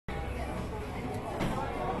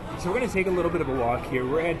So we're going to take a little bit of a walk here.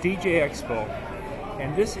 We're at DJ Expo,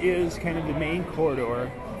 and this is kind of the main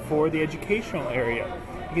corridor for the educational area.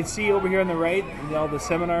 You can see over here on the right all the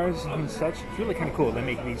seminars and such. It's really kind of cool. They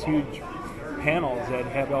make these huge panels that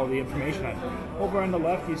have all the information on it. Over on the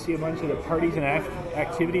left you see a bunch of the parties and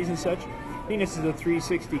activities and such. I think this is a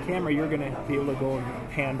 360 camera. You're going to be able to go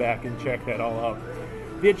and pan back and check that all out.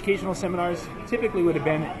 The educational seminars typically would have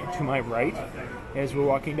been to my right as we're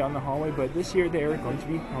walking down the hallway, but this year they're going to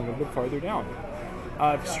be a little bit farther down.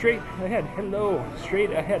 Straight ahead, hello,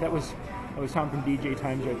 straight ahead, that was Tom from DJ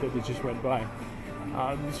Times right there that just went by.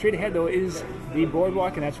 Straight ahead though is the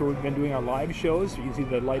boardwalk, and that's where we've been doing our live shows. You can see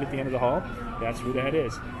the light at the end of the hall. That's where that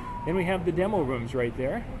is. Then we have the demo rooms right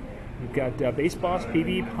there. We've got Bass Boss,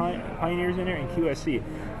 PV, Pioneers in there, and QSC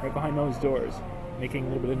right behind those doors, making a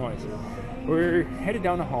little bit of noise. We're headed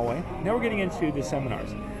down the hallway. Now we're getting into the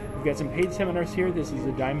seminars. We've got some paid seminars here. This is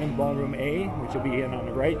the Diamond Ballroom A, which will be in on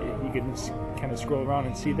the right. You can kind of scroll around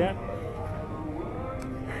and see that.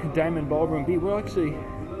 Diamond Ballroom B, we'll actually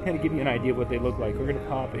kind of give you an idea of what they look like. We're going to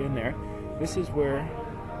pop in there. This is where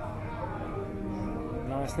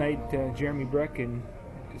last night Jeremy Breck and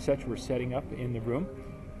such were setting up in the room.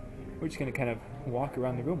 We're just going to kind of walk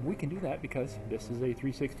around the room. We can do that because this is a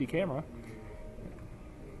 360 camera.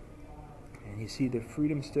 And you see the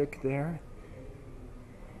Freedom Stick there.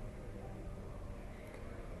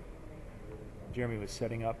 Jeremy was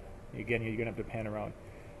setting up. Again, you're going to have to pan around.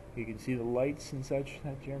 You can see the lights and such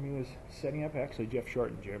that Jeremy was setting up. Actually, Jeff Short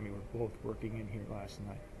and Jeremy were both working in here last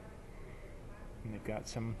night. And they've got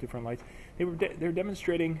some different lights. They're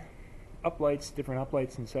demonstrating uplights, different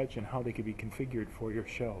uplights and such, and how they could be configured for your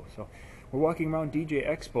show. So we're walking around DJ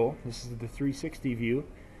Expo. This is the 360 view.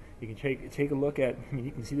 You can take a look at. I mean,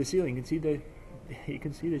 you can see the ceiling. You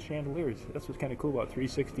can see the chandeliers. That's what's kind of cool about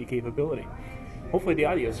 360 capability. Hopefully the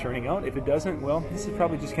audio is turning out. If it doesn't, well, this is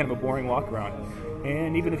probably just kind of a boring walk around.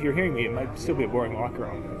 And even if you're hearing me, it might still be a boring walk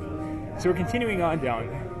around. So we're continuing on down.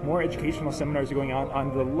 More educational seminars are going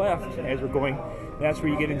on the left as we're going. That's where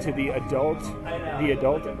you get into the adult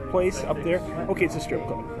place up there. Okay, it's a strip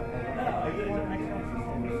club.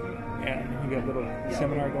 And we got a little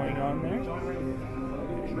seminar going on there.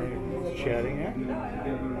 And they're chatting there.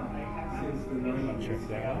 I'll check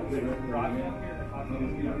that out.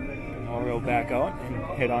 I'll roll back out and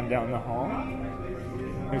head on down the hall.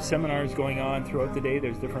 There's seminars going on throughout the day.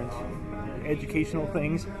 There's different educational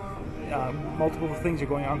things. Multiple things are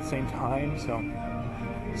going on at the same time. So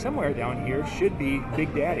somewhere down here should be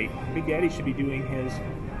Big Daddy. Big Daddy should be doing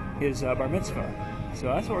his bar mitzvah. So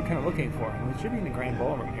that's what we're kind of looking for. And it should be in the grand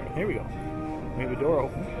ballroom here. There we go. We have a door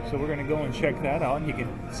open. So we're going to go and check that out. And you can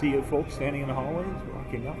see folks standing in the hallways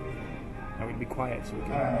walking up. Now we can be quiet so we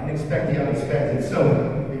can. Expect the unexpected. So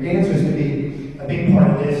your answers to be a big part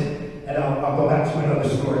of this, and I'll go back to another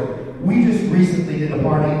story. We just recently did a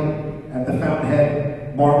party at the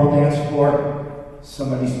Fountainhead Marble Dance Floor.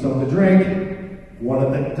 Somebody spilled a drink. One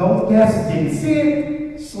of the adult guests didn't see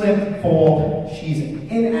it, slipped, fall. She's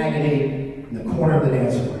in agony in the corner of the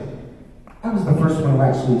dance floor. I was the first one who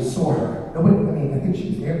actually saw her. Nobody, I think she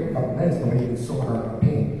was there for a couple minutes. Nobody even saw her in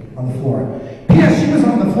pain on the floor. P.S. She was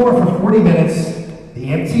on the floor for 40 minutes. The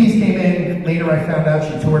EMTs came in. Later I found out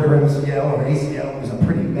she tore her MCL or ACL. It was a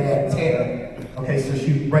pretty bad tear. Okay, so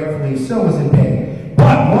she rightfully so was in pain.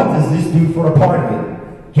 But what does this do for a party?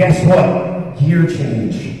 Guess what? Gear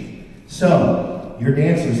change. So, your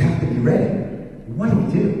dancers have to be ready. What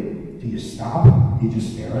do? Do you stop? Do you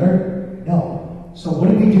just stare at her? No. So what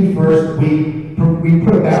did we do first? We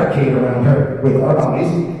put a barricade around her with our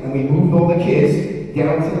bodies, and we moved all the kids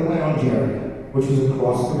down to the lounge area, which was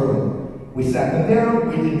across the room. We sat them down,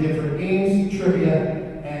 we did different games,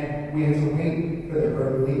 trivia, and we had to wait for her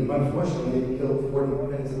to leave. Unfortunately, it killed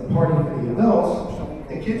 40 minutes of the party for the adults.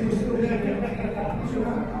 The kids were still there.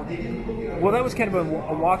 Well, that was kind of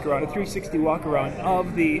a walk around, a 360 walk around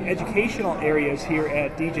of the educational areas here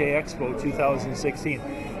at DJ Expo 2016.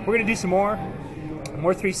 We're going to do some more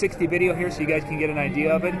 360 video here so you guys can get an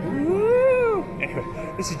idea of it. Woo! Anyway,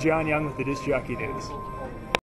 this is John Young with the Disc Jockey News.